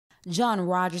John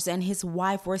Rogers and his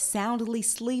wife were soundly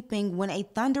sleeping when a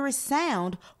thunderous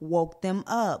sound woke them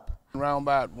up. Around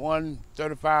about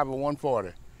 1:35 or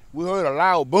 1:40, we heard a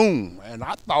loud boom, and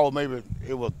I thought maybe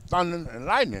it was thunder and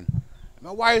lightning.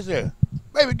 My wife said,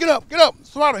 "Baby, get up,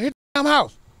 somebody hit the damn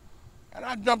house." And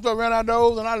I jumped up, ran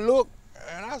outdoors, and I looked,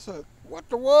 and I said, "What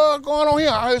the world going on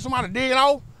here?" I heard somebody digging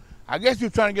off. I guess he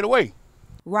was trying to get away.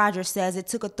 Rogers says it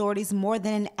took authorities more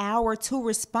than an hour to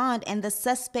respond, and the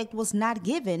suspect was not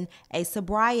given a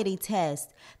sobriety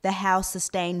test. The house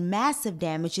sustained massive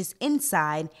damages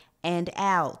inside and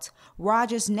out.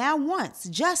 Rogers now wants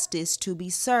justice to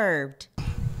be served.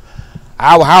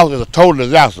 Our house is a total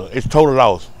disaster. It's total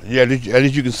loss. Yeah,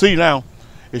 as you can see now,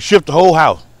 it shifted the whole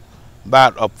house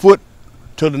about a foot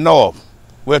to the north,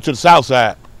 well, to the south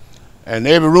side. And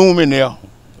every room in there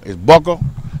is buckled.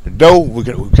 The door, we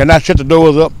cannot shut the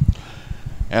doors up.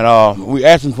 And we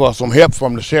asking for some help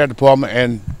from the Sheriff Department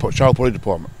and Shaw Police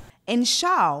Department. In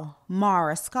Shaw,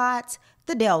 Mara Scott,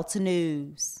 the Delta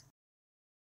News.